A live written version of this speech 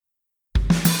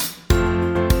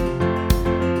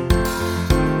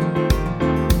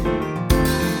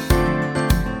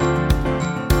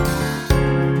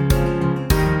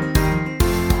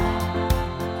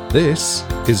This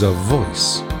is A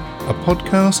Voice, a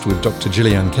podcast with Dr.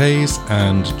 Gillian Kayes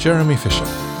and Jeremy Fisher.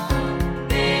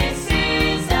 This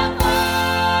is A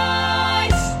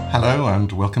Voice. Hello and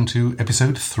welcome to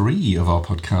episode 3 of our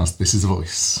podcast, This is A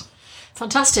Voice.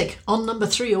 Fantastic. On number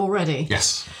 3 already.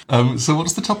 Yes. So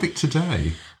what's the topic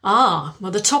today? Well,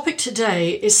 the topic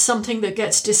today is something that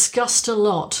gets discussed a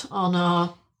lot on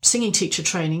our singing teacher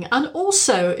training. And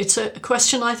also it's a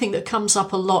question I think that comes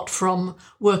up a lot from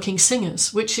working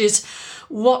singers, which is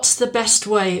what's the best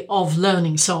way of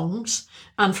learning songs?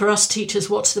 And for us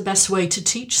teachers, what's the best way to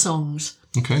teach songs?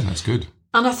 Okay, that's good.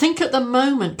 And I think at the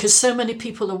moment, because so many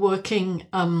people are working,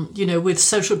 with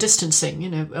social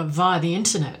distancing, via the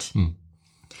internet,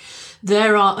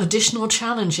 there are additional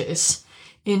challenges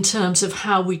in terms of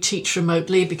how we teach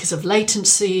remotely because of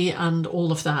latency and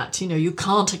all of that. You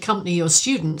can't accompany your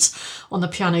students on the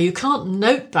piano. You can't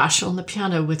note bash on the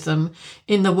piano with them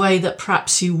in the way that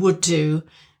perhaps you would do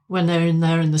when they're in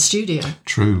there in the studio.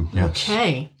 True, yes.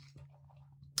 Okay.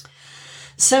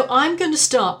 So I'm going to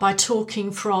start by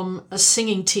talking from a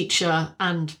singing teacher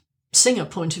and singer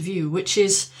point of view, which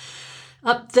is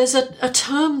there's a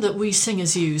term that we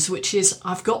singers use, which is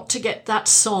I've got to get that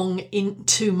song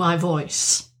into my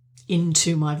voice.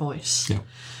 Into my voice. Yeah.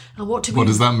 And what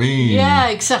does that mean? Yeah,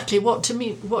 exactly. What do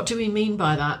we mean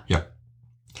by that? Yeah.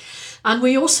 And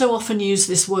we also often use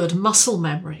this word muscle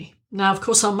memory. Now, of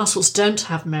course, our muscles don't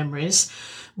have memories.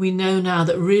 We know now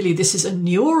that really this is a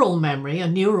neural memory, a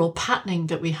neural patterning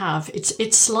that we have.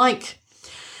 It's like,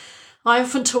 I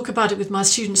often talk about it with my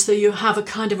students, that you have a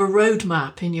kind of a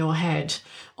roadmap in your head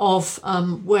of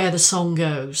where the song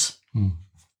goes.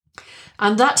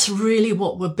 And that's really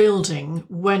what we're building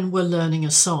when we're learning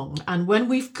a song. And when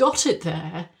we've got it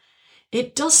there,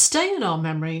 it does stay in our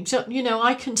memory. So,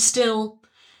 I can still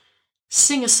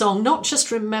sing a song, not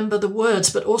just remember the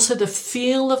words, but also the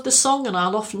feel of the song. And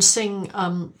I'll often sing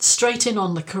straight in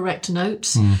on the correct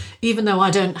notes, even though I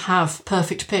don't have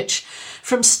perfect pitch,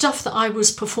 from stuff that I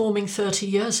was performing 30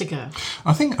 years ago.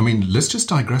 Let's just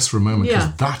digress for a moment,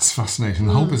 because that's fascinating.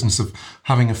 The whole business of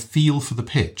having a feel for the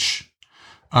pitch.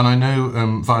 And I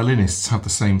know violinists have the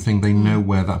same thing. They know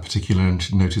where that particular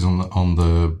note is on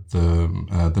the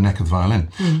neck of the violin,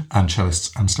 and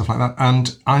cellists and stuff like that.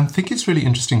 And I think it's really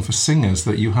interesting for singers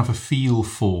that you have a feel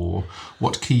for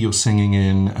what key you're singing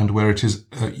in and where it is,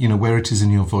 where it is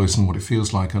in your voice and what it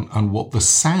feels like and what the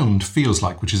sound feels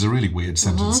like, which is a really weird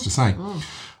sentence to say.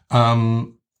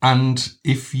 And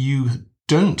if you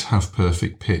don't have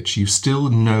perfect pitch, you still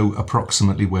know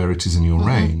approximately where it is in your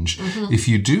range. If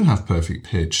you do have perfect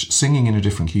pitch, singing in a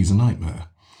different key is a nightmare.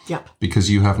 Yep. Because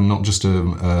you have not just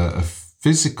a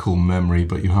physical memory,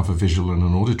 but you have a visual and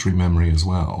an auditory memory as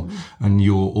well. And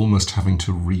you're almost having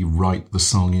to rewrite the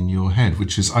song in your head,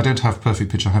 which is, I don't have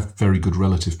perfect pitch, I have very good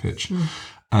relative pitch.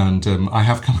 And I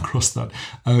have come across that.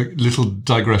 Little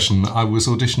digression, I was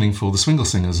auditioning for the Swingle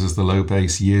Singers as the low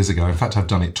bass years ago. In fact, I've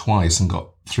done it twice and got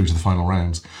through to the final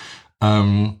rounds.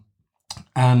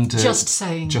 Just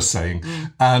saying.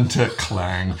 And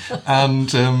clang.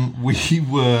 And we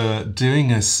were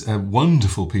doing a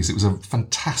wonderful piece. It was a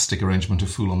fantastic arrangement of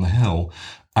Fool on the Hill.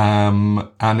 And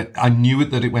I knew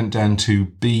that it went down to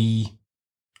B1.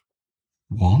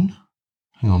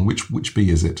 Hang on, which B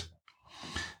is it?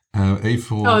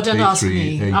 A4, don't A3, ask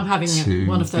me. A2, I'm having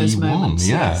one of those B1. moments.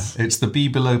 Yeah, yes. It's the B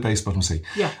below bass bottom C.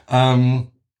 Yeah.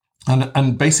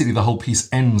 And basically the whole piece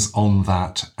ends on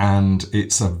that, and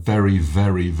it's a very,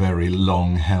 very, very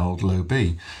long held low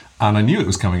B. And I knew it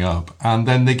was coming up. And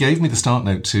then they gave me the start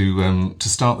note to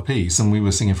start the piece, and we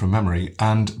were singing from memory.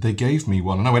 And they gave me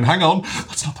one, and I went, "Hang on,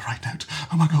 that's not the right note.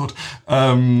 Oh my god!"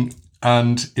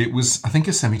 And it was, I think,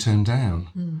 a semitone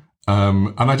down.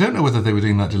 And I don't know whether they were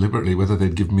doing that deliberately, whether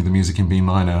they'd given me the music in B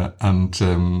minor and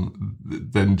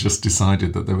then just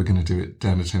decided that they were going to do it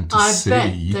down a tone to C. I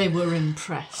bet they were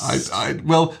impressed.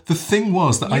 Well, the thing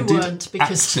was that I weren't,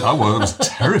 because I was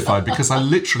terrified because I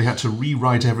literally had to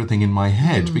rewrite everything in my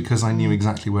head because I knew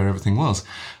exactly where everything was.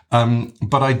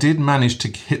 But I did manage to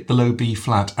hit the low B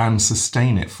flat and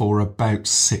sustain it for about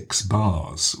 6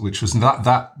 bars, which was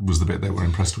that was the bit they were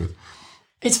impressed with.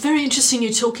 It's very interesting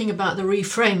you talking about the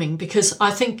reframing, because I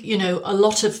think, a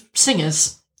lot of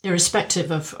singers,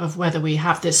 irrespective of whether we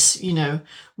have this,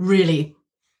 really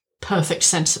perfect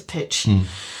sense of pitch,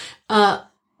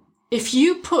 if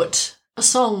you put a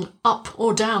song up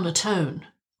or down a tone,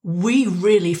 we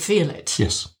really feel it.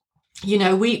 Yes.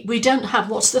 We don't have,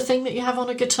 what's the thing that you have on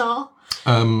a guitar?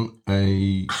 Oh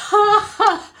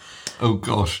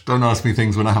gosh, don't ask me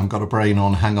things when I haven't got a brain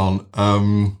on. Hang on.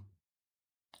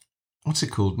 what's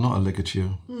it called? Not a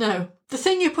ligature. No, the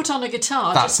thing you put on a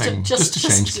guitar. That thing, just to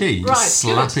change key. Right,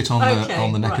 slap good. it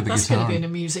on the neck of the that's guitar. going to be an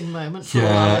amusing moment for all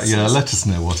our listeners. Yeah. Let us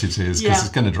know what it is, because it's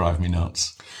going to drive me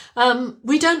nuts.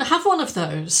 We don't have one of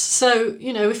those. So,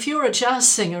 if you're a jazz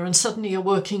singer and suddenly you're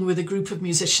working with a group of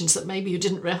musicians that maybe you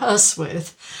didn't rehearse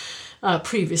with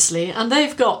previously, and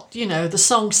they've got, the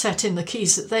song set in the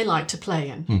keys that they like to play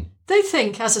in, they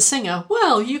think as a singer,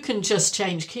 well, you can just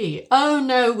change key. Oh,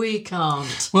 no, we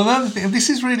can't. Well, this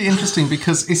is really interesting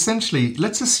because essentially,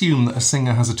 let's assume that a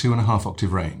singer has a 2.5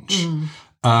 octave range.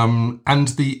 And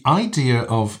the idea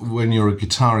of when you're a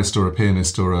guitarist or a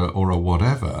pianist or a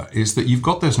whatever is that you've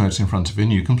got those notes in front of you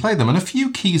and you can play them. And a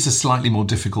few keys are slightly more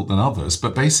difficult than others,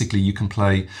 but basically you can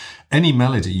play any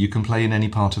melody, you can play in any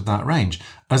part of that range.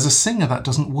 As a singer, that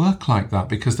doesn't work like that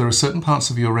because there are certain parts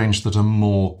of your range that are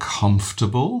more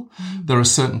comfortable. There are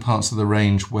certain parts of the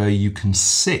range where you can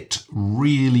sit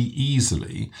really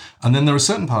easily. And then there are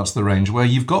certain parts of the range where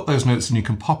you've got those notes and you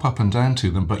can pop up and down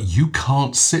to them, but you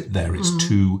can't sit there. It's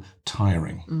too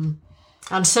tiring.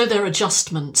 And so there are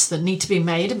adjustments that need to be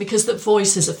made. And because the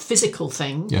voice is a physical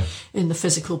thing in the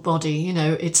physical body,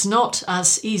 it's not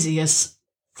as easy as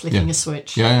flicking a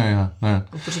switch. Yeah. Or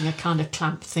putting a kind of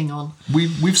clamp thing on.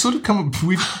 We've sort of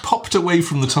we've popped away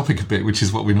from the topic a bit, which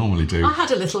is what we normally do. I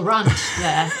had a little rant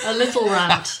there. A little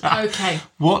rant. Okay.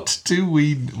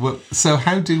 So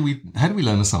how do we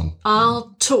learn a song?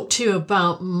 I'll talk to you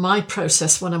about my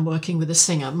process when I'm working with a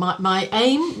singer. My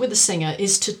aim with a singer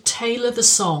is to tailor the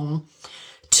song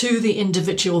to the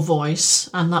individual voice,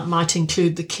 and that might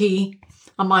include the key.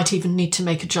 I might even need to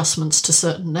make adjustments to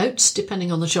certain notes,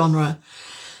 depending on the genre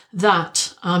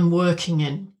that I'm working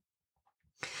in.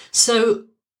 So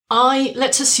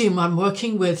let's assume I'm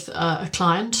working with a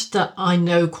client that I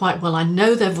know quite well. I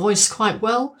know their voice quite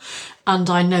well, and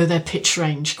I know their pitch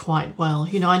range quite well.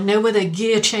 I know where their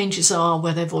gear changes are,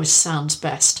 where their voice sounds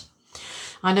best.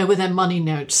 I know where their money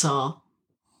notes are.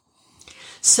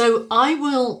 So I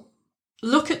will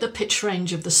look at the pitch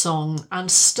range of the song and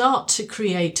start to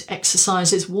create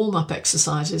exercises, warm-up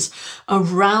exercises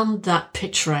around that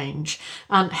pitch range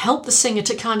and help the singer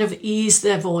to kind of ease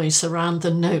their voice around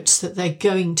the notes that they're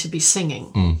going to be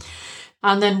singing.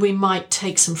 And then we might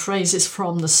take some phrases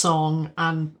from the song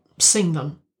and sing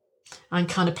them and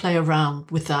kind of play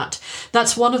around with that.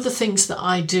 That's one of the things that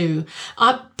I do.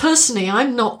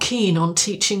 I'm not keen on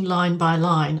teaching line by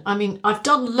line. I mean, I've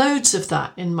done loads of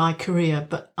that in my career,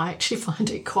 but I actually find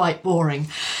it quite boring.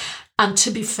 And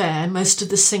to be fair, most of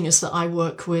the singers that I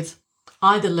work with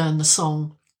either learn the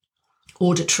song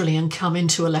auditorily and come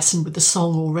into a lesson with the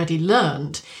song already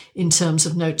learned in terms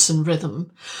of notes and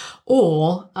rhythm,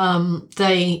 or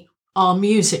they are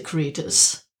music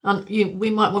readers. And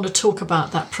we might want to talk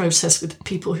about that process with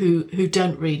people who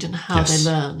don't read and how they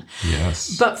learn.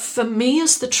 Yes. But for me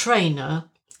as the trainer,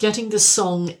 getting the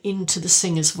song into the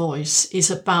singer's voice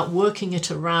is about working it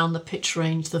around the pitch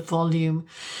range, the volume.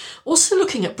 Also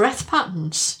looking at breath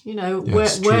patterns,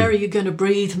 where are you going to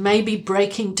breathe? Maybe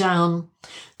breaking down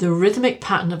the rhythmic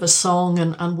pattern of a song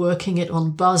and working it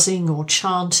on buzzing or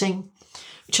chanting,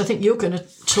 which I think you're going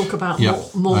to talk about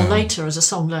more later as a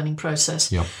song learning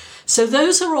process. Yep. So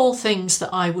those are all things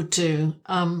that I would do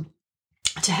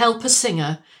to help a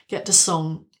singer get the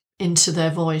song into their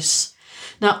voice.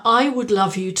 Now, I would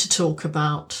love you to talk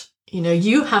about,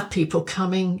 you have people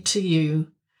coming to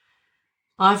you.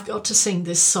 I've got to sing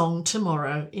this song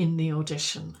tomorrow in the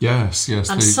audition. Yes.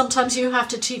 And sometimes you have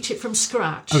to teach it from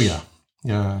scratch. Oh, yeah.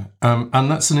 Yeah. And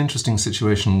that's an interesting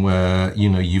situation where,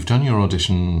 you've done your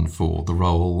audition for the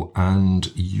role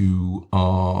and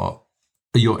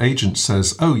your agent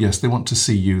says, oh, yes, they want to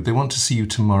see you. They want to see you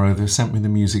tomorrow. They've sent me the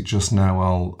music just now.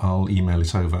 I'll email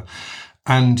it over.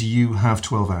 And you have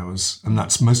 12 hours, and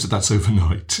most of that's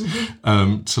overnight,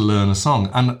 to learn a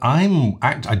song. And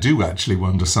I do actually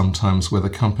wonder sometimes whether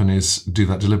companies do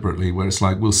that deliberately, where it's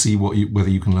like, we'll see whether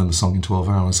you can learn the song in 12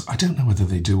 hours. I don't know whether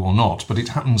they do or not, but it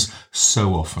happens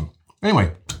so often.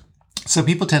 Anyway, so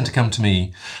people tend to come to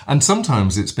me, and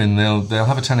sometimes it's been they'll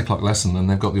have a 10 o'clock lesson and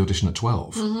they've got the audition at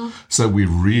 12. So we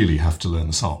really have to learn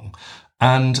the song.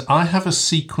 And I have a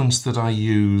sequence that I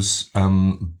use,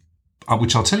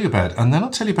 which I'll tell you about, and then I'll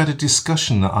tell you about a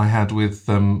discussion that I had with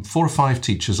 4 or 5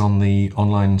 teachers on the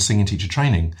online singing teacher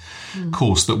training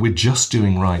course that we're just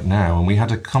doing right now. And we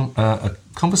had a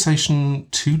conversation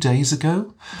 2 days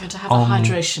ago. I'm going to have a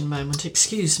hydration moment,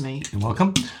 excuse me. You're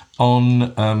welcome.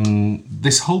 On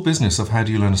this whole business of how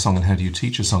do you learn a song and how do you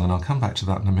teach a song, and I'll come back to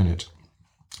that in a minute.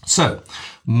 So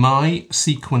my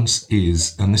sequence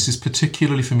is, and this is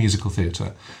particularly for musical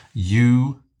theatre,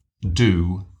 you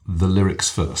do the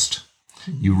lyrics first.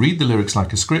 You read the lyrics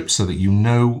like a script so that you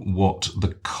know what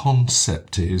the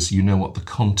concept is, you know what the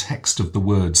context of the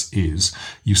words is.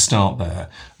 You start there.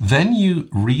 Then you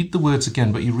read the words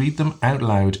again, but you read them out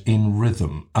loud in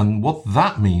rhythm. And what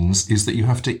that means is that you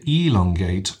have to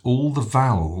elongate all the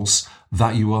vowels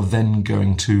that you are then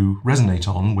going to resonate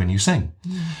on when you sing.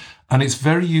 And it's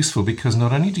very useful because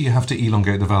not only do you have to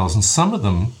elongate the vowels, and some of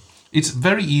them, it's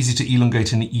very easy to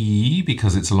elongate an E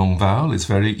because it's a long vowel. It's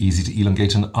very easy to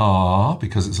elongate an R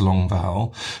because it's a long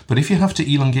vowel. But if you have to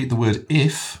elongate the word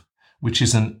if, which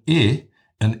is an I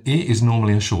is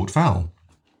normally a short vowel.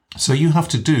 So you have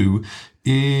to do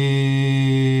if,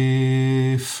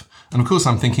 and of course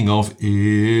I'm thinking of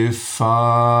if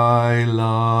I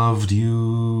loved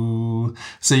you.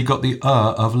 So you got the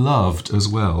of loved as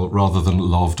well, rather than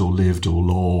loved or lived or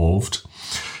loved.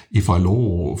 If I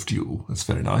loved you. That's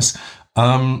very nice.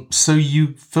 So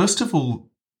you, first of all,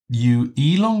 you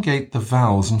elongate the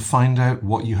vowels and find out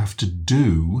what you have to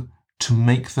do to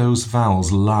make those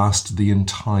vowels last the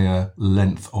entire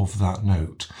length of that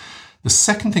note. The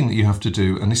second thing that you have to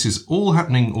do, and this is all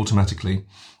happening automatically,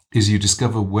 is you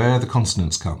discover where the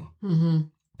consonants come. Mm-hmm.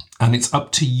 And it's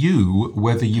up to you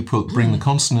whether you bring the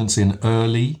consonants in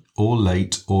early or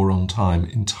late or on time,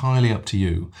 entirely up to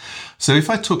you. So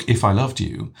if I took If I Loved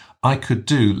You, I could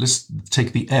do, let's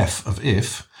take the F of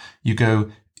if, you go,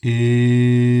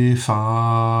 if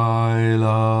I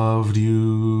loved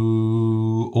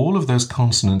you. All of those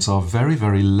consonants are very,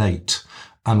 very late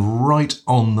and right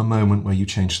on the moment where you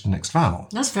change to the next vowel.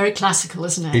 That's very classical,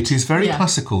 isn't it? It is very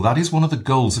classical. That is one of the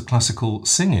goals of classical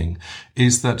singing,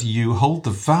 is that you hold the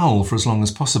vowel for as long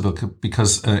as possible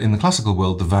because in the classical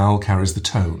world, the vowel carries the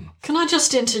tone. Can I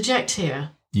just interject here?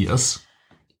 Yes.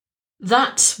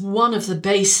 That's one of the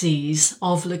bases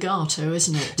of legato,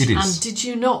 isn't it? It is. And did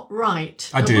you not write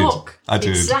a did. book I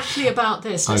did. exactly about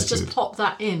this? Let's just did. pop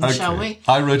that in, Okay. shall we?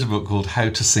 I wrote a book called How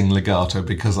to Sing Legato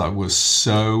because I was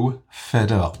so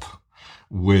fed up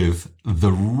with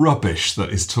the rubbish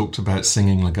that is talked about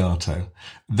singing legato.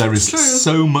 There is True.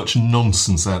 so much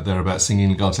nonsense out there about singing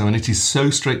legato, and it is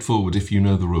so straightforward if you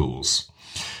know the rules.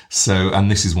 So, and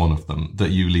this is one of them, that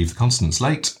you leave the consonants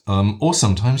late, or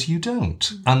sometimes you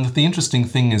don't. And the interesting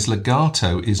thing is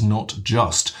legato is not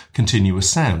just continuous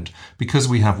sound. Because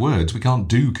we have words, we can't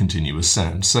do continuous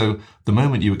sound. So the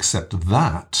moment you accept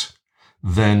that,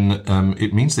 then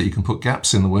it means that you can put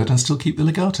gaps in the word and still keep the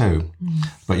legato.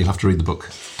 But you'll have to read the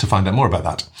book to find out more about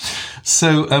that.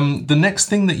 So the next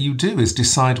thing that you do is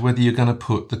decide whether you're going to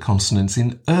put the consonants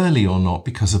in early or not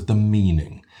because of the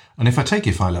meaning. And if I take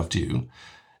If I Loved You,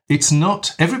 it's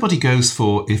not, everybody goes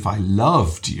for If I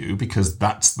Loved You because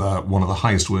that's one of the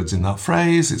highest words in that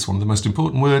phrase. It's one of the most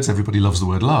important words. Everybody loves the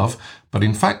word love. But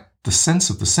in fact, the sense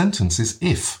of the sentence is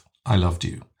If I Loved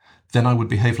You. Then I would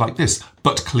behave like this.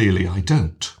 But clearly I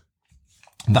don't.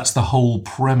 And that's the whole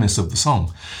premise of the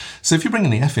song. So if you're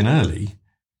bringing the F in early,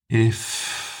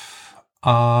 if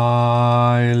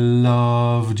I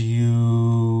loved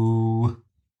you,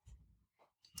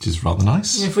 which is rather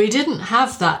nice. If we didn't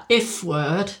have that if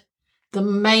word, the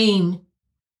main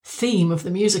theme of the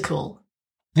musical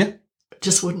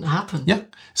just wouldn't happen. Yeah.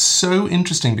 So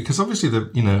interesting because obviously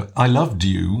I loved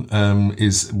you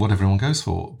is what everyone goes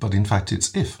for, but in fact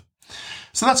it's if.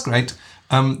 So that's great.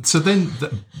 So then,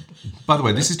 by the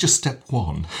way, this is just step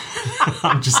one.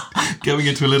 I'm just going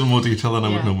into a little more detail than I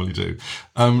would normally do.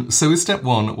 So with step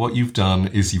one, what you've done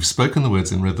is you've spoken the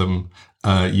words in rhythm.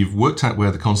 You've worked out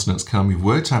where the consonants come. You've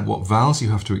worked out what vowels you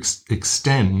have to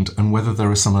extend and whether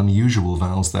there are some unusual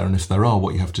vowels there. And if there are,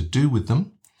 what you have to do with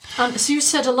them. So you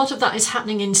said a lot of that is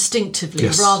happening instinctively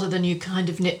rather than you kind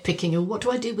of nitpicking, what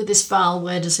do I do with this vowel?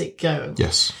 Where does it go?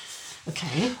 Yes.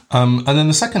 Okay. And then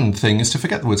the second thing is to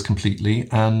forget the words completely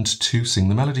and to sing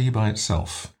the melody by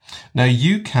itself. Now,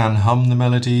 you can hum the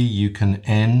melody, you can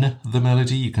N the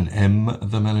melody, you can M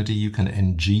the melody, you can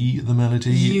NG the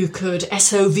melody. You could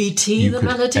SOVT the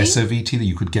melody. SOVT,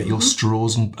 you could get your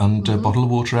straws and a bottle of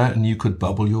water out and you could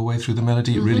bubble your way through the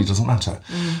melody. It really doesn't matter.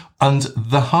 And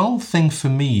the whole thing for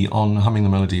me on humming the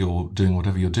melody or doing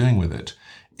whatever you're doing with it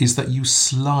is that you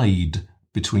slide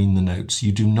between the notes.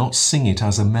 You do not sing it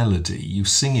as a melody. You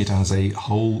sing it as a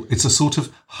whole. It's a sort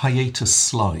of hiatus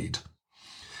slide.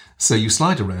 So you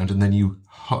slide around and then you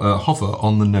hover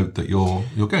on the note that you're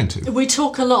going to. We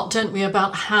talk a lot, don't we,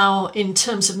 about how in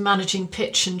terms of managing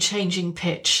pitch and changing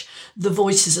pitch, the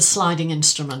voice is a sliding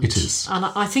instrument. It is. And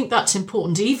I think that's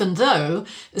important, even though,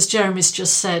 as Jeremy's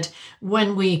just said,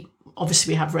 when we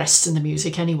obviously we have rests in the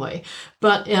music anyway,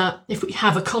 but if we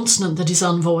have a consonant that is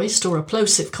unvoiced or a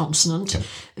plosive consonant,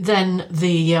 then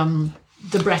the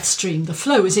breath stream, the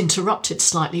flow is interrupted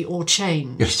slightly or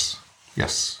changed.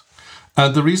 Yes.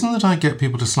 The reason that I get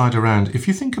people to slide around, if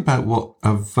you think about what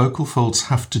vocal folds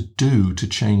have to do to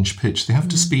change pitch, they have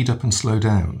to speed up and slow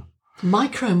down.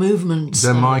 Micro movements.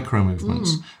 They're micro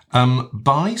movements.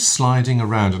 By sliding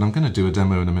around, and I'm going to do a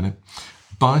demo in a minute,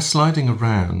 by sliding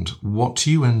around, what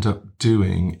you end up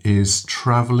doing is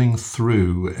traveling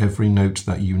through every note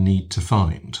that you need to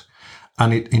find.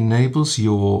 And it enables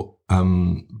your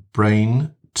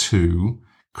brain to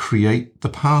create the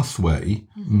pathway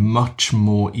much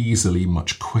more easily,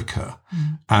 much quicker,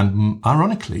 and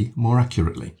ironically, more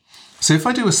accurately. So if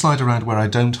I do a slide around where I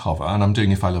don't hover, and I'm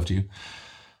doing If I Loved You,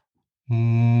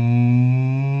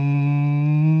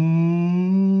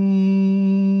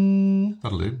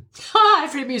 that'll do.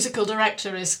 Every musical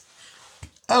director is.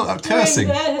 Oh, I'm cursing.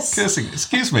 this. Cursing.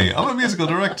 Excuse me. I'm a musical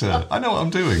director. I know what I'm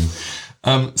doing.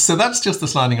 So that's just the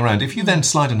sliding around. If you then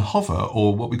slide and hover,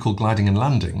 or what we call gliding and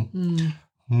landing,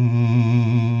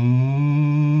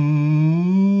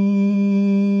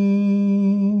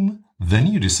 then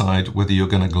you decide whether you're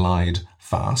going to glide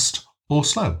fast or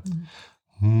slow.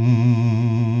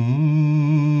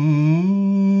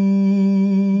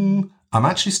 I'm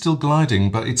actually still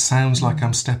gliding, but it sounds like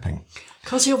I'm stepping.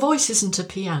 Because your voice isn't a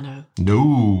piano.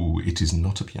 No, it is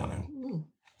not a piano.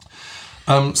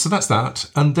 So that's that.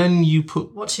 And then you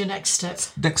put... What's your next step?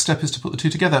 Next step is to put the two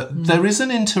together. There is an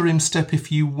interim step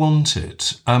if you want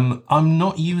it. I'm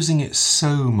not using it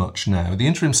so much now. The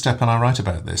interim step, and I write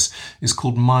about this, is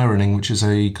called myroning, which is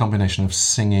a combination of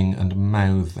singing and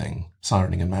mouthing.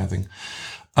 Sirening and mouthing.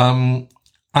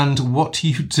 And what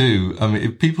you do,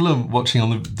 if people are watching on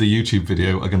the YouTube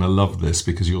video are going to love this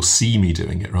because you'll see me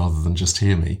doing it rather than just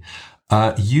hear me.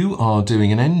 You are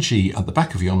doing an NG at the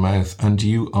back of your mouth and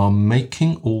you are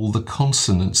making all the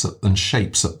consonants and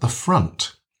shapes at the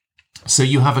front. So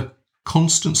you have a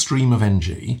constant stream of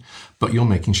NG, but you're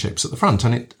making shapes at the front,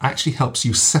 and it actually helps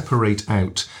you separate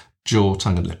out jaw,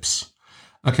 tongue and lips.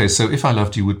 Okay, so If I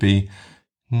Loved You would be...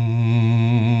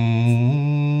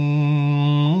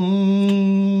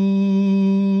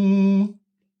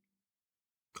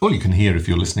 All you can hear if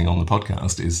you're listening on the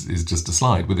podcast is just a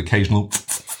slide with occasional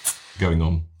going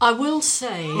on. I will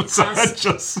say... So I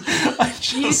just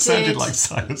sounded did. like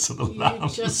Silence of the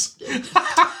Lambs. Just,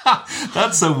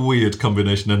 That's a weird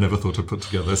combination I never thought I'd put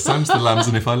together. Silence of the Lambs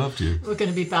and If I Loved You. we're going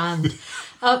to be banned.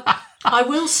 I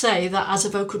will say that as a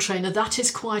vocal trainer, that is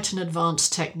quite an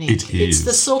advanced technique. It is. It's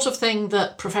the sort of thing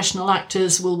that professional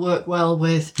actors will work well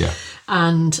with, Yeah.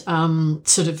 and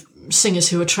sort of singers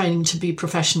who are training to be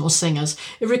professional singers.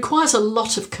 It requires a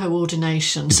lot of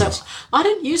coordination. does. I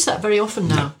don't use that very often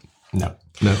now. No,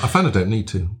 I find I don't need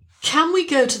to. Can we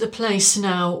go to the place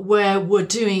now where we're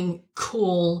doing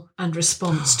call and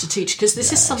response to teach? Because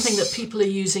this is something that people are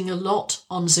using a lot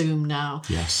on Zoom now.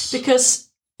 Yes. Because,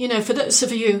 for those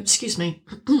of you,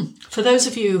 for those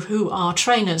of you who are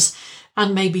trainers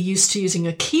and maybe used to using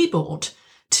a keyboard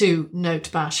to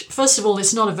note bash, first of all,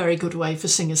 it's not a very good way for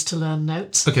singers to learn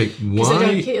notes. Okay, Because they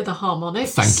don't hear the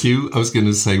harmonics. Thank you. I was going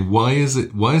to say, why is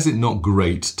it not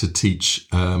great to teach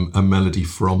a melody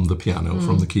from the piano,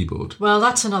 from the keyboard? Well,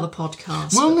 that's another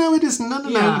podcast. Well, no, it isn't.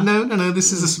 No.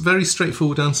 This is a very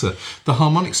straightforward answer. The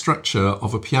harmonic structure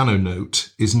of a piano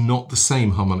note is not the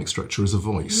same harmonic structure as a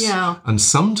voice. Yeah. And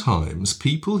sometimes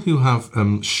people who have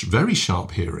very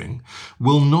sharp hearing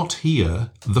will not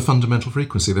hear the fundamental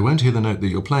frequency. They won't hear the note that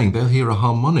you're playing. They'll hear a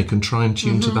harmonic and try and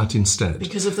tune to that instead.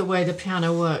 Because of the way the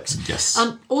piano works. Yes.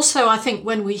 And also, I think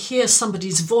when we hear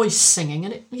somebody's voice singing,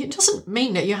 and it doesn't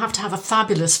mean that you have to have a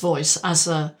fabulous voice as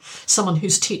someone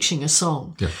who's teaching a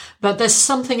song, but there's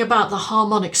something about the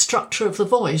harmonic structure of the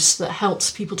voice that helps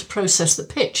people to process the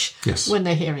pitch when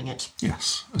they're hearing it.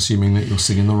 Yes, assuming that you're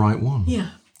singing the right one.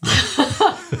 Yeah.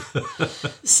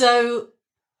 So,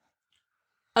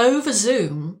 over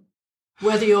Zoom,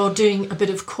 whether you're doing a bit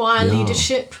of choir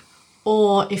leadership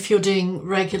or if you're doing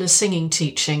regular singing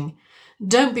teaching,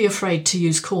 don't be afraid to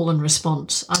use call and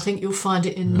response. I think you'll find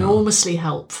it enormously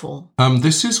helpful.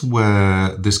 This is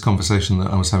where this conversation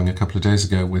that I was having a couple of days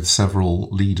ago with several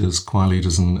leaders, choir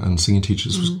leaders and singing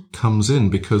teachers comes in,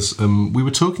 because we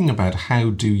were talking about how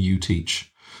do you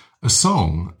teach a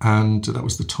song, and that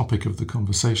was the topic of the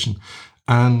conversation.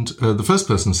 And the first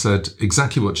person said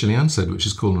exactly what Gillian said, which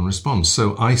is call and response.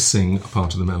 So I sing a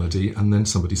part of the melody and then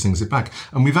somebody sings it back.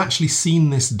 And we've actually seen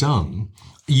this done.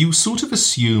 You sort of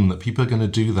assume that people are going to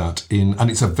do that and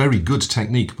it's a very good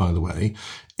technique, by the way,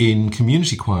 in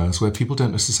community choirs where people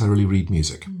don't necessarily read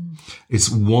music. It's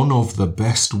one of the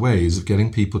best ways of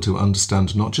getting people to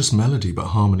understand not just melody, but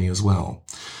harmony as well.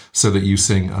 So that you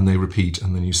sing and they repeat,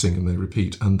 and then you sing and they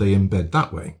repeat, and they embed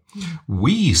that way.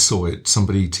 We saw it,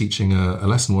 somebody teaching a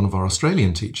lesson, one of our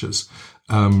Australian teachers,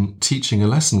 teaching a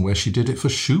lesson where she did it for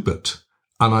Schubert.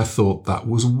 And I thought that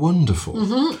was wonderful.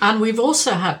 And we've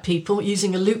also had people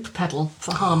using a loop pedal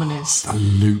for harmonies. A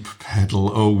loop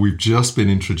pedal. Oh, we've just been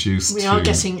introduced We to are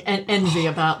getting envy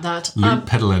about that. loop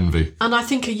pedal envy. And I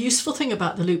think a useful thing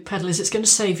about the loop pedal is it's going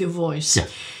to save your voice. Yeah.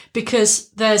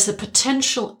 Because there's a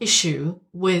potential issue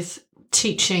with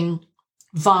teaching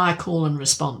via call and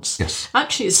response. Yes.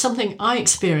 Actually, it's something I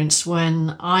experienced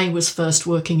when I was first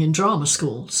working in drama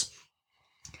schools.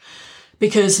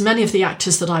 Because many of the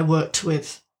actors that I worked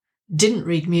with didn't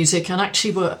read music and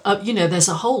actually were, there's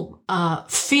a whole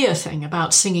fear thing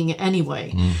about singing it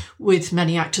anyway with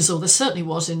many actors, or there certainly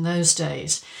was in those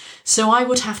days. So I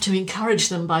would have to encourage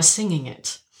them by singing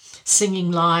it.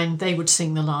 Singing line, they would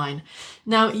sing the line.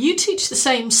 Now, you teach the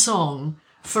same song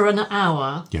for an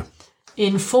hour Yeah.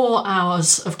 in 4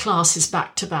 hours of classes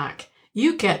back to back.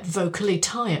 You get vocally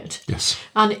tired. Yes.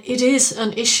 And it is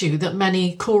an issue that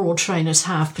many choral trainers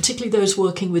have, particularly those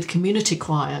working with community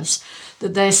choirs,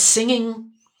 that they're singing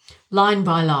line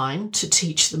by line to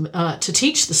teach them to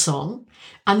teach the song,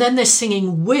 and then they're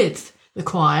singing with the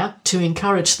choir to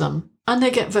encourage them, and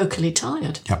they get vocally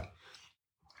tired. Yeah.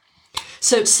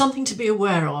 So it's something to be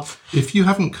aware of. If you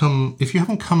haven't come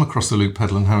across the loop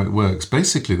pedal and how it works,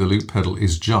 basically the loop pedal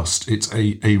is it's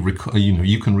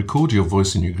you can record your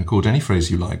voice and you can record any phrase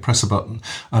you like, press a button,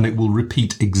 and it will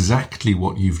repeat exactly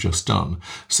what you've just done.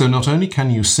 So not only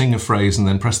can you sing a phrase and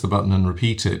then press the button and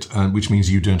repeat it, which means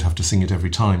you don't have to sing it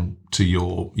every time to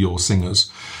your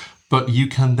singers, but you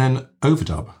can then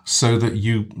overdub so that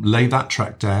you lay that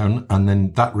track down and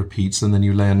then that repeats, and then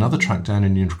you lay another track down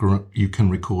and you can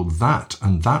record that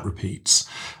and that repeats.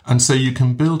 And so you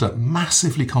can build up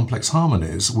massively complex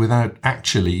harmonies without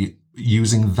actually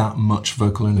using that much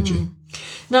vocal energy.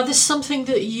 Now, there's something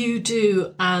that you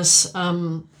do as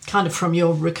kind of from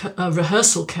your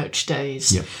rehearsal coach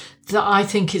days that I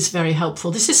think is very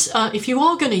helpful. This is, if you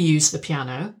are going to use the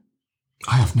piano,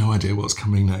 I have no idea what's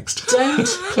coming next. don't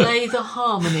play the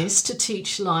harmonies to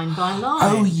teach line by line.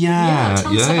 Oh, yeah.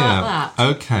 Tell us about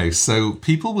that. Okay, so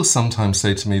people will sometimes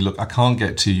say to me, look, I can't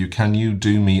get to you. Can you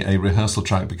do me a rehearsal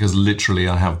track? Because literally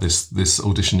I have this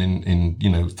audition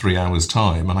in 3 hours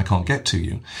time and I can't get to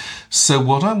you. So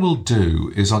what I will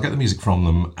do is I'll get the music from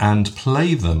them and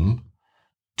play them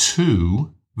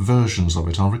 2 versions of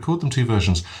it. I'll record them 2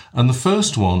 versions. And the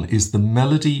first one is the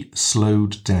melody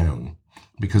slowed down,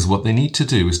 because what they need to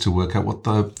do is to work out what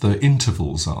the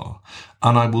intervals are.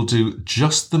 And I will do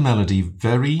just the melody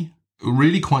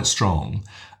really quite strong,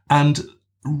 and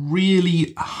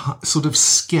really sort of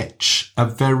sketch a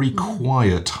very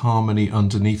quiet harmony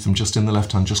underneath them, just in the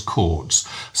left hand, just chords,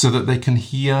 so that they can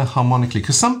hear harmonically.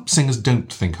 Because some singers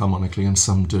don't think harmonically and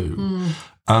some do.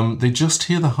 They just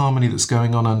hear the harmony that's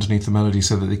going on underneath the melody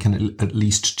so that they can at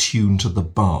least tune to the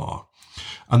bar.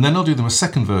 And then I'll do them a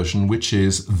second version, which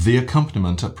is the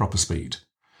accompaniment at proper speed,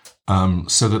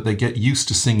 so that they get used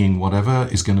to singing whatever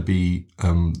is going to be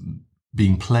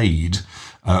being played,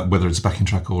 whether it's a backing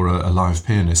track or a live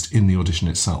pianist in the audition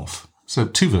itself. So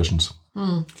 2 versions.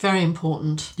 Very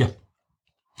important. Yeah.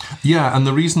 Yeah, and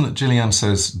the reason that Gillian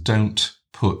says don't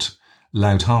put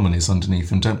loud harmonies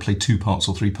underneath and don't play 2 parts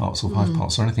or 3 parts or 5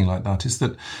 parts or anything like that is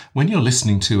that when you're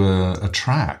listening to a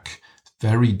track,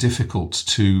 very difficult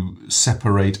to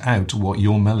separate out what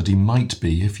your melody might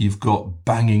be if you've got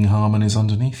banging harmonies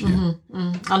underneath you.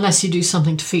 Unless you do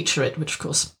something to feature it, which of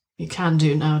course you can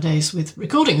do nowadays with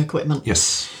recording equipment.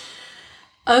 Yes.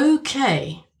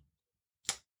 Okay.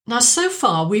 Now, so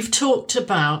far we've talked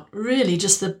about really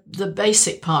just the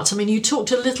basic parts. I mean, you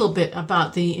talked a little bit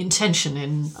about the intention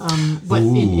in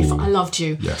If I Loved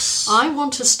You. Yes. I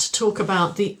want us to talk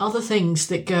about the other things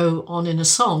that go on in a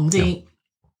song,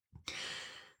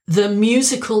 the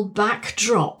musical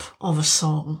backdrop of a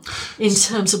song in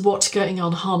terms of what's going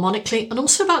on harmonically, and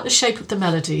also about the shape of the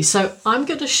melody. So I'm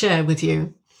going to share with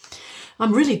you,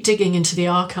 I'm really digging into the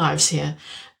archives here,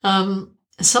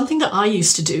 something that I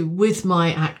used to do with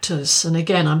my actors. And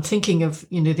again, I'm thinking of,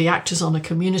 the actors on a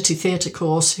community theatre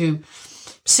course who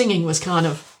singing was kind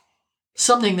of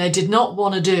something they did not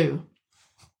want to do.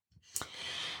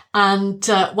 And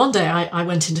one day I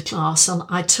went into class and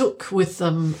I took with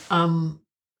them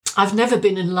I've Never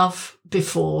Been in Love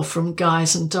Before from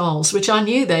Guys and Dolls, which I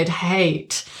knew they'd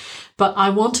hate, but I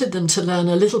wanted them to learn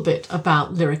a little bit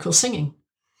about lyrical singing.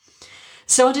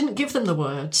 So I didn't give them the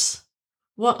words.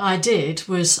 What I did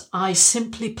was I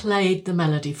simply played the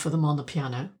melody for them on the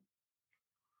piano.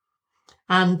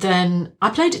 And then I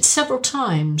played it several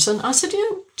times, and I said, do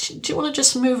you want to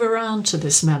just move around to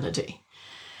this melody?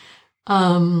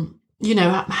 How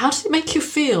does it make you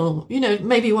feel?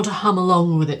 Maybe you want to hum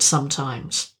along with it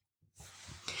sometimes.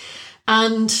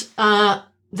 And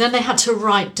then they had to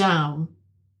write down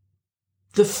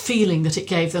the feeling that it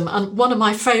gave them. And one of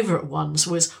my favourite ones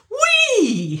was,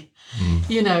 wee!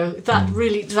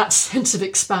 That sense of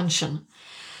expansion.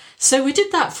 So we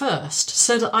did that first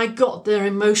so that I got their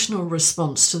emotional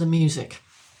response to the music.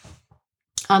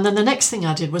 And then the next thing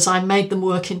I did was I made them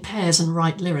work in pairs and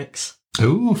write lyrics.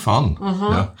 Oh, fun.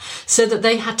 Yeah. So that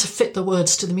they had to fit the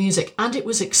words to the music. And it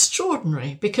was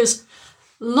extraordinary because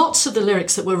lots of the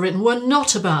lyrics that were written were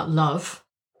not about love.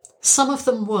 Some of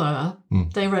them were.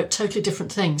 They wrote totally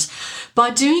different things. By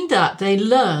doing that, they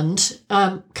learned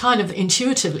kind of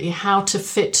intuitively how to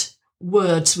fit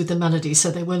words with the melody. So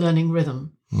they were learning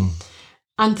rhythm.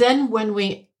 And then when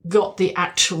we got the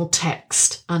actual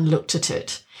text and looked at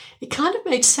it, it kind of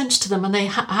made sense to them, and they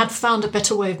had found a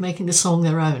better way of making the song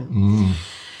their own.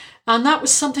 And that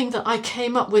was something that I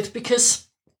came up with because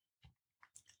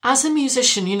as a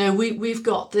musician, we've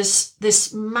got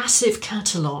this massive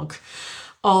catalogue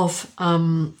of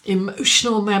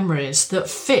emotional memories that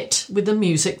fit with the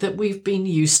music that we've been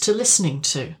used to listening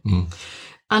to.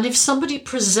 And if somebody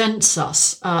presents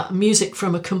us music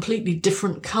from a completely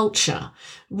different culture,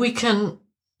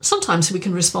 sometimes we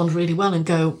can respond really well and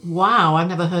go, wow, I've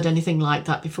never heard anything like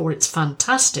that before. It's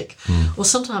fantastic. Or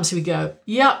sometimes we go,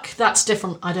 yuck, that's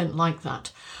different. I don't like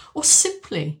that. Or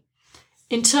simply,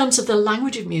 in terms of the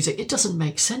language of music, it doesn't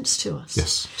make sense to us.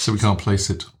 Yes, so we can't place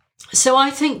it. So I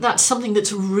think that's something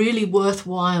that's really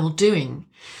worthwhile doing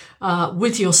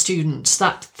with your students,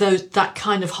 that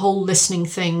kind of whole listening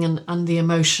thing and the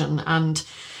emotion and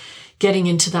getting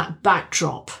into that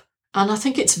backdrop. And I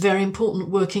think it's very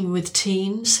important working with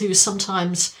teens who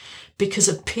sometimes, because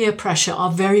of peer pressure,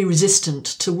 are very resistant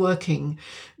to working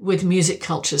with music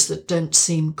cultures that don't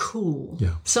seem cool.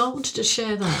 Yeah. So I wanted to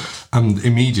share that. And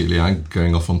immediately, I'm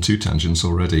going off on two tangents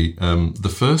already.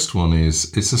 The first one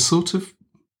is, it's a sort of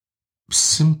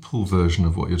simple version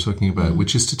of what you're talking about,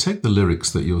 which is to take the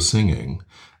lyrics that you're singing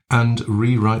and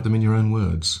rewrite them in your own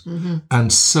words.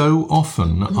 And so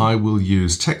often I will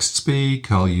use text speak,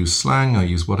 I'll use slang, I'll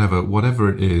use whatever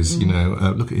it is,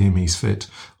 look at him, he's fit,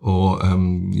 or,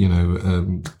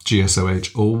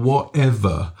 GSOH, or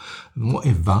whatever,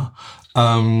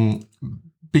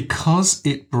 because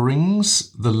it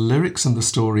brings the lyrics and the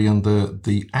story and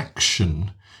the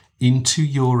action into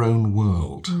your own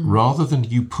world, rather than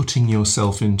you putting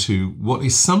yourself into what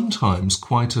is sometimes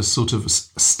quite a sort of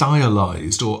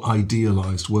stylized or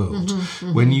idealized world.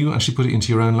 When you actually put it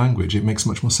into your own language, it makes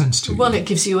much more sense to you. Well, it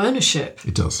gives you ownership.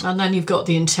 It does. And then you've got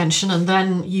the intention, and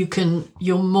then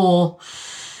you're more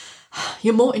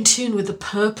in tune with the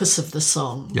purpose of the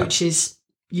song, which is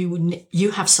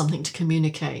you have something to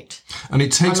communicate. And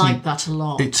it takes I like that a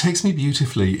lot. It takes me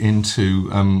beautifully into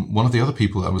one of the other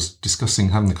people that I was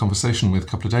having the conversation with a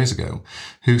couple of days ago,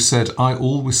 who said, I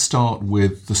always start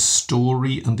with the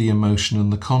story and the emotion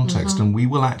and the context. And we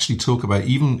will actually talk about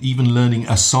even learning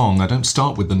a song. I don't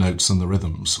start with the notes and the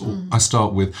rhythms. I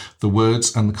start with the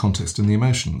words and the context and the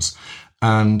emotions.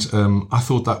 And I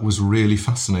thought that was really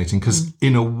fascinating because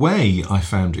in a way I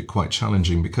found it quite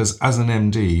challenging, because as an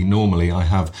MD, normally I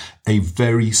have a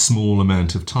very small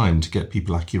amount of time to get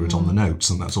people accurate on the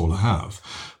notes, and that's all I have.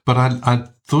 But I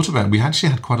thought about it. We actually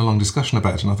had quite a long discussion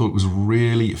about it, and I thought it was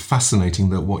really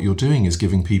fascinating that what you're doing is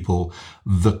giving people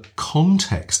the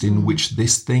context in which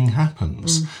this thing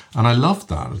happens. And I loved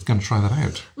that. I was going to try that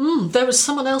out. There was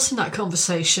someone else in that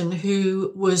conversation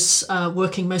who was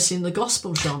working mostly in the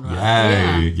gospel genre.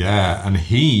 Yeah. And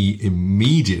he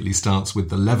immediately starts with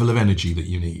the level of energy that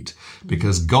you need,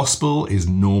 because gospel is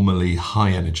normally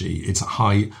high energy. It's a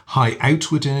high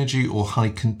outward energy or high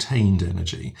contained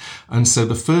energy. And so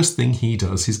the first thing he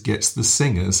does is gets the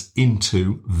singers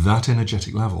into that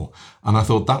energetic level. And I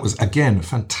thought that was, again, a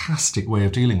fantastic way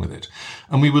of dealing with it.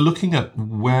 And we were looking at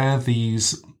where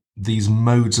these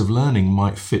modes of learning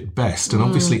might fit best. And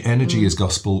obviously energy is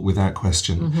gospel without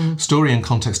question. Story and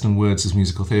context and words is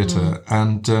musical theatre.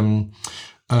 And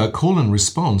call and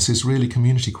response is really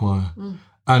community choir.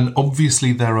 And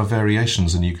obviously there are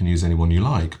variations and you can use anyone you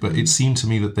like, but it seemed to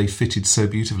me that they fitted so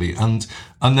beautifully. And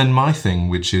then my thing,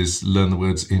 which is learn the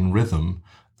words in rhythm.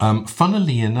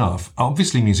 Funnily enough,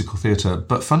 obviously musical theatre,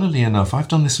 but funnily enough, I've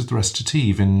done this with the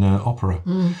recitative in opera,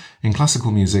 in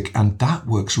classical music, and that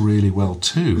works really well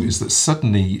too, is that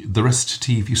suddenly the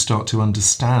recitative, you start to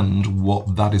understand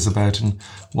what that is about and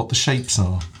what the shapes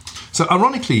are. So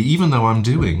ironically, even though I'm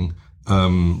doing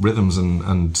rhythms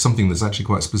and something that's actually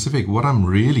quite specific. What I'm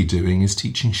really doing is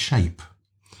teaching shape.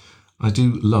 I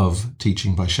do love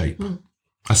teaching by shape.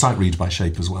 I sight read by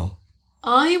shape as well.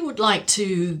 I would like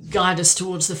to guide us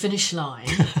towards the finish line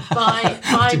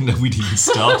I didn't know we'd even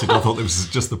started. I thought this was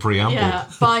just the preamble. Yeah,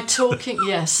 by talking,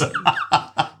 yes,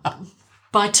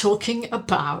 by talking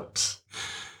about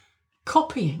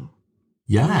copying.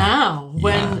 Yeah. Now,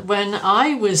 when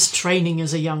I was training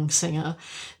as a young singer,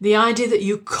 the idea that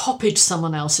you copied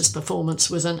someone else's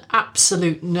performance was an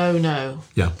absolute no-no.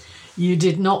 Yeah. You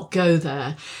did not go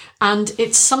there. And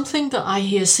it's something that I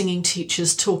hear singing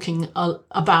teachers talking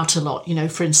about a lot. You know,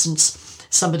 for instance,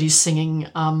 somebody's singing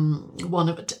one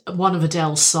of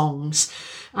Adele's songs,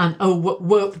 and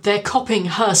they're copying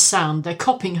her sound, they're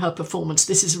copying her performance.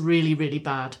 This is really, really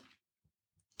bad.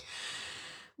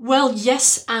 Well,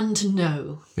 yes and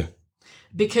no. Yeah.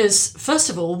 Because, first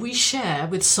of all, we share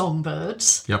with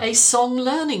songbirds a song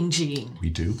learning gene. We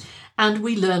do. And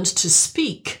we learned to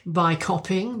speak by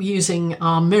copying using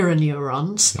our mirror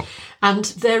neurons. Yep. And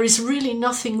there is really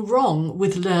nothing wrong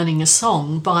with learning a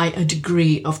song by a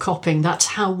degree of copying. That's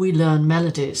how we learn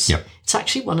melodies. Yep. It's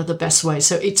actually one of the best ways.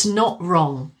 So it's not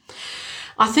wrong.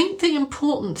 I think the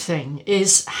important thing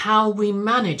is how we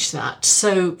manage that.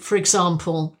 So, for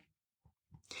example,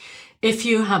 if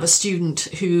you have a student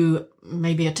who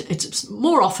maybe it's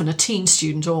more often a teen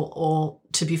student or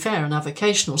to be fair, an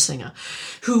avocational singer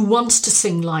who wants to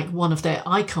sing like one of their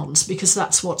icons because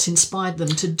that's what's inspired them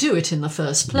to do it in the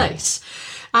first place.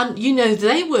 Yeah. And, you know,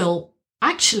 they will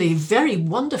actually very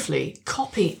wonderfully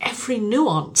copy every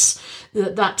nuance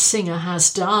that that singer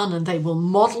has done, and they will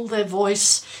model their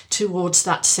voice towards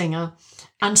that singer.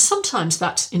 And sometimes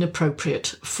that's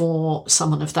inappropriate for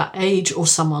someone of that age or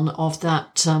someone of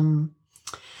that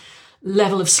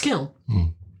level of skill.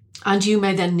 And you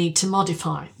may then need to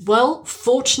modify. Well,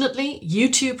 fortunately,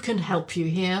 YouTube can help you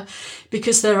here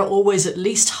because there are always at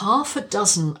least half a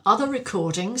dozen other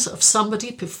recordings of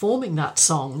somebody performing that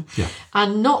song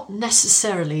and not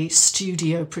necessarily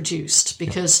studio produced,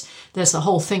 because there's the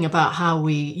whole thing about how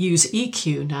we use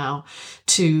EQ now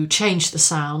to change the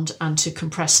sound and to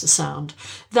compress the sound.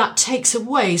 That takes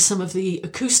away some of the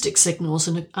acoustic signals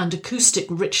and acoustic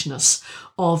richness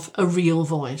of a real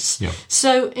voice. Yeah.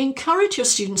 So encourage your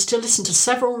students to listen to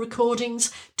several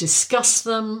recordings, discuss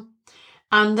them,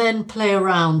 and then play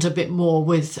around a bit more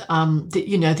with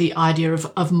the idea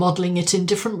of modelling it in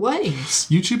different ways.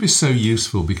 YouTube is so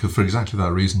useful because for exactly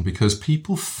that reason, because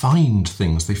people find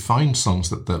things, they find songs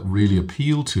that really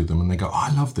appeal to them, and they go, oh,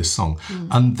 I love this song.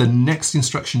 And the next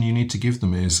instruction you need to give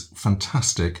them is,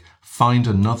 fantastic, find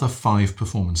another 5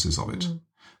 performances of it.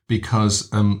 Because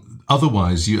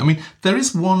otherwise,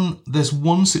 there's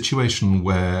one situation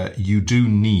where you do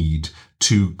need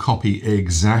to copy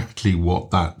exactly what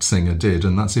that singer did,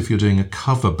 and that's if you're doing a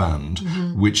cover band,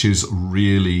 which is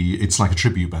really, it's like a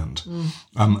tribute band.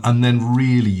 And then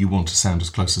really you want to sound as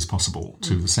close as possible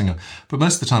to the singer. But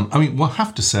most of the time, I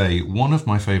have to say, one of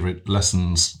my favourite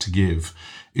lessons to give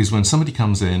is when somebody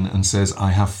comes in and says,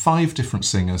 I have 5 different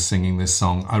singers singing this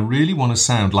song. I really want to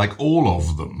sound like all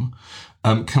of them.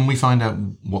 Can we find out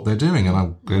what they're doing? And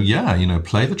I'll go,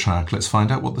 play the track. Let's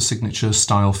find out what the signature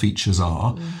style features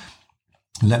are.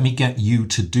 Let me get you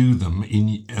to do them,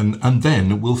 and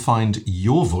then we'll find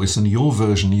your voice and your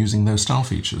version using those style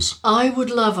features. I would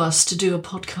love us to do a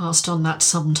podcast on that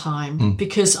sometime,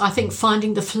 because I think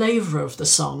finding the flavour of the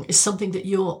song is something that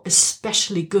you're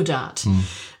especially good at.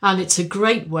 And it's a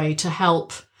great way to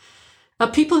help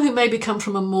people who maybe come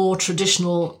from a more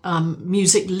traditional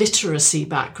music literacy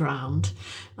background,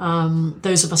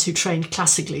 those of us who trained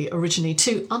classically originally,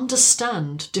 to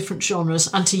understand different genres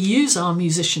and to use our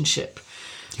musicianship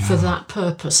for that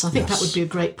purpose. I think that would be a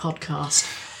great podcast.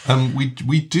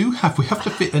 We have to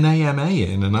fit an AMA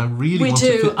in, and I really want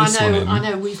to fit this one in. I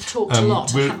know. We've talked a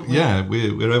lot, haven't we? Yeah,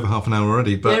 we're over half an hour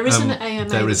already. But there is an AMA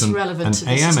that's relevant to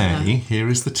this. An AMA, here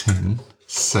is the tin.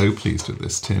 So pleased with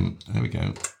this tin. There we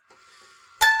go.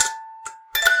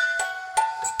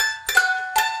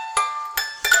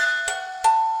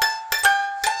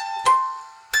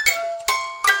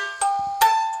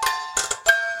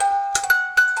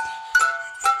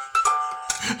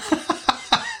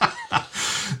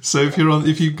 So if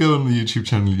you go on the YouTube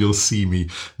channel, you'll see me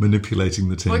manipulating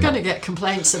the tin. We're going to get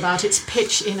complaints about its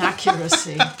pitch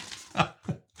inaccuracy.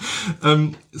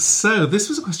 So this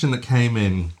was a question that came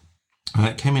in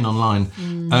It came in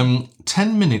online.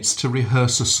 10 minutes to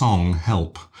rehearse a song,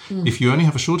 help. If you only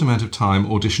have a short amount of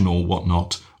time, audition or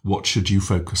whatnot, what should you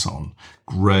focus on?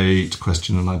 Great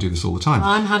question, and I do this all the time.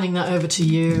 I'm handing that over to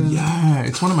you. Yeah,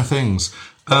 it's one of my things.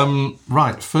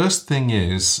 Right, first thing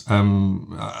is,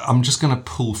 I'm just going to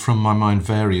pull from my mind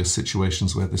various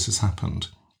situations where this has happened.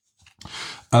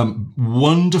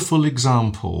 Wonderful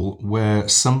example where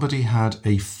somebody had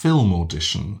a film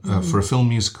audition for a film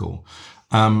musical.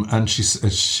 And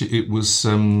it was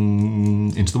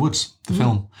Into the Woods, the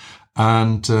film.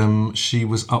 And she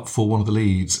was up for one of the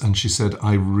leads, and she said,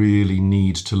 I really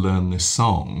need to learn this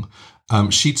song.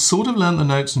 She'd sort of learnt the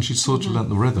notes and she'd sort of learnt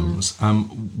the rhythms.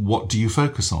 What do you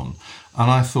focus on? And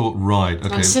I thought, right,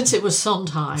 okay. And since it was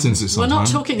Sondheim, Sondheim, we're not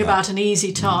talking about an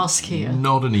easy task here.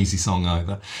 Not an easy song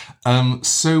either.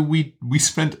 So we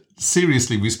spent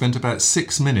about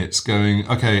 6 minutes going,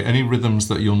 okay, any rhythms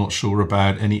that you're not sure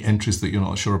about, any entries that you're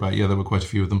not sure about. Yeah, there were quite a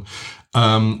few of them.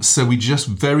 So we just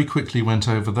very quickly went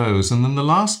over those. And then the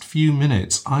last few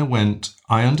minutes, I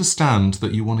understand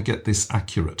that you want to get this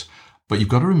accurate. But you've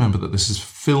got to remember that this is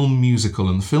film musical,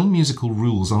 and the film musical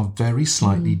rules are very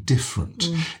slightly different.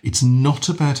 It's not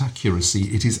about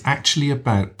accuracy. It is actually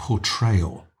about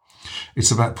portrayal. It's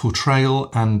about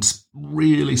portrayal and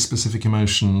really specific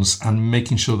emotions and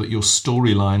making sure that your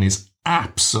storyline is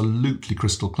absolutely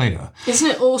crystal clear.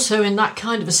 Isn't it also in that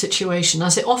kind of a situation,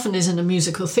 as it often is in a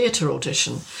musical theatre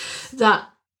audition, that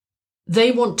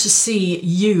they want to see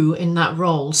you in that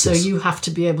role, so you have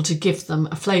to be able to give them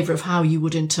a flavour of how you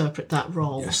would interpret that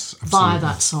role via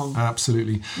that song.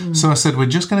 Absolutely. So I said, we're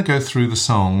just going to go through the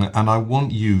song, and I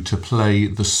want you to play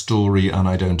the story, and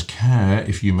I don't care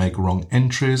if you make wrong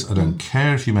entries, I don't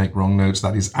care if you make wrong notes.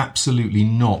 That is absolutely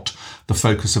not the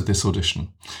focus of this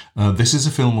audition. This is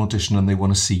a film audition, and they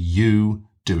want to see you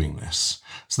doing this.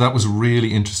 So that was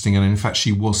really interesting, and in fact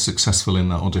she was successful in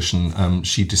that audition.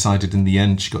 She decided in the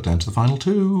end, she got down to the final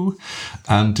 2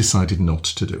 and decided not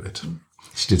to do it.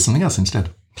 She did something else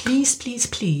instead. Please, please,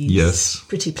 please. Yes.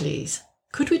 Pretty please.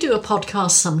 Could we do a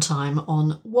podcast sometime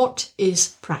on what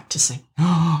is practicing?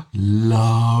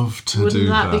 Love to Wouldn't do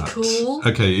that. Wouldn't that be cool?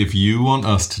 Okay, if you want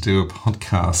us to do a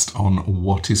podcast on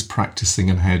what is practicing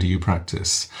and how do you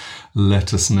practice,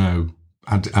 let us know.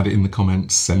 Add it in the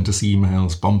comments, send us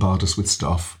emails, bombard us with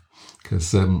stuff,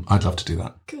 because I'd love to do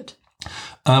that. Good.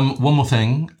 One more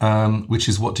thing, which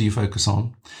is what do you focus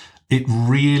on? It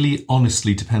really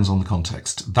honestly depends on the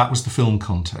context. That was the film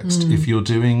context. If you're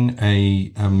doing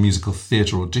a musical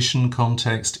theatre audition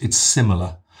context, it's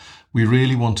similar. We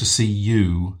really want to see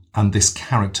you and this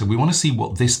character. We want to see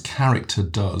what this character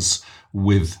does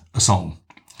with a song.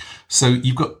 So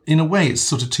you've got, in a way, it's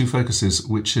sort of 2 focuses,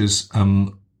 which is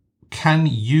can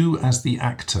you as the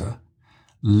actor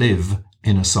live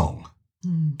in a song?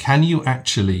 Can you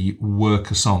actually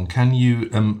work a song? Can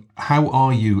you, how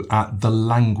are you at the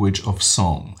language of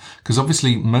song? Because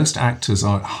obviously most actors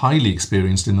are highly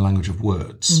experienced in the language of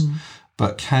words,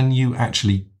 but can you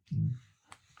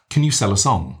sell a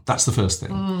song? That's the first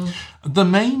thing. The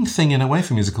main thing in a way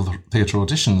for musical theatre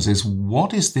auditions is,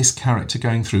 what is this character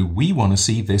going through? We want to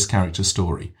see this character's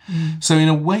story. So in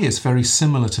a way it's very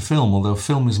similar to film, although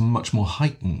film is much more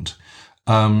heightened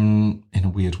in a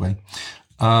weird way.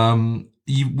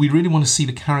 We really want to see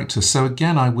the character. So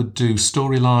again, I would do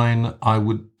storyline. I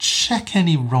would check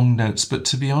any wrong notes, but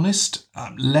to be honest,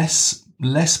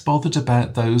 less bothered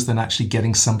about those than actually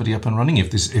getting somebody up and running.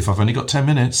 If I've only got 10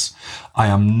 minutes, I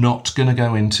am not going to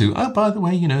go into, oh, by the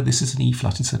way, this is an E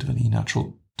flat instead of an E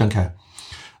natural. Don't care.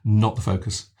 Not the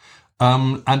focus.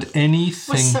 And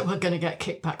anything... We're going to get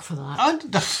kickback for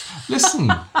that.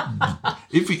 Listen,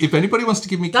 if anybody wants to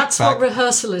give me kickback... That's what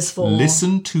rehearsal is for.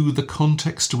 Listen to the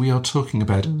context we are talking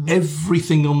about.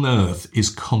 Everything on earth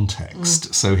is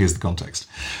context. So here's the context.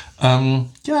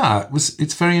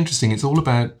 It's very interesting. It's all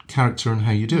about character and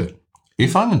how you do it.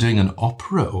 If I'm doing an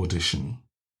opera audition,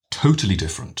 totally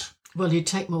different. Well, you'd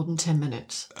take more than 10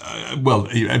 minutes.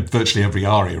 Virtually every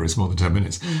aria is more than 10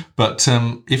 minutes. But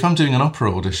if I'm doing an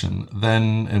opera audition,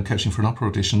 then coaching for an opera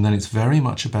audition, then it's very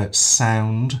much about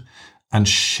sound and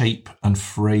shape and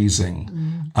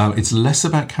phrasing. It's less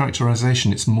about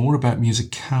characterization. It's more about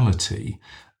musicality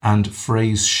and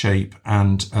phrase shape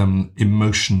and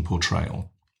emotion portrayal.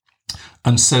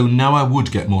 And so now I would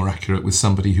get more accurate with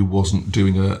somebody who wasn't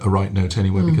doing a right note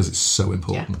anyway, because it's so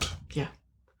important. Yeah.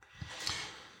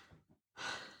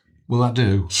 Will that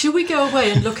do? Should we go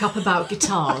away and look up about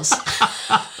guitars?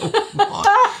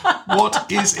 What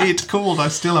is it called? I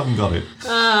still haven't got it.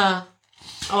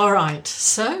 All right.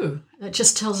 So it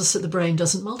just tells us that the brain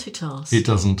doesn't multitask. It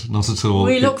doesn't, not at all.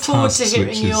 We look It forward to task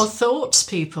hearing switches. your thoughts,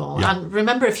 people. Yeah. And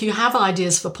remember, if you have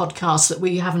ideas for podcasts that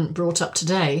we haven't brought up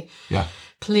today, Yeah.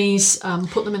 please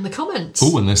put them in the comments.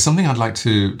 Oh, and there's something I'd like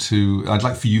I'd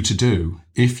like for you to do.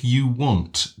 If you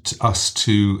want us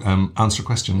to answer a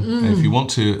question, if you want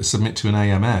to submit to an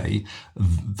AMA,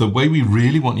 the way we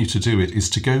really want you to do it is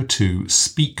to go to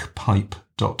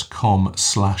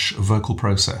speakpipe.com/vocal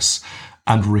process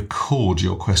and record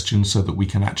your question so that we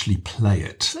can actually play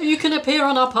it. So you can appear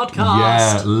on our podcast.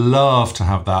 Yeah, love to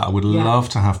have that. I would love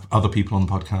to have other people on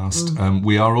the podcast.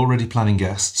 We are already planning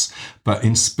guests, but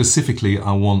specifically,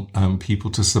 I want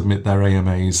people to submit their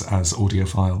AMAs as audio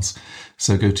files.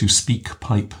 So go to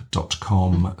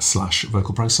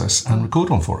speakpipe.com/vocal process and record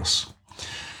one for us.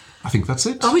 I think that's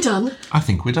it. Are we done? I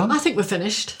think we're done. I think we're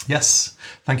finished. Yes.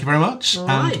 Thank you very much. All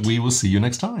and right. we will see you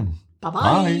next time. Bye-bye.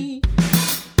 Bye.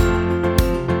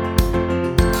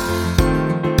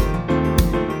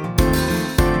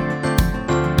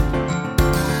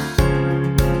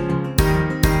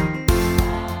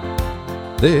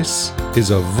 This is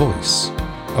A Voice,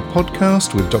 a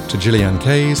podcast with Dr. Gillian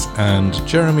Kays and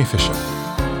Jeremy Fisher.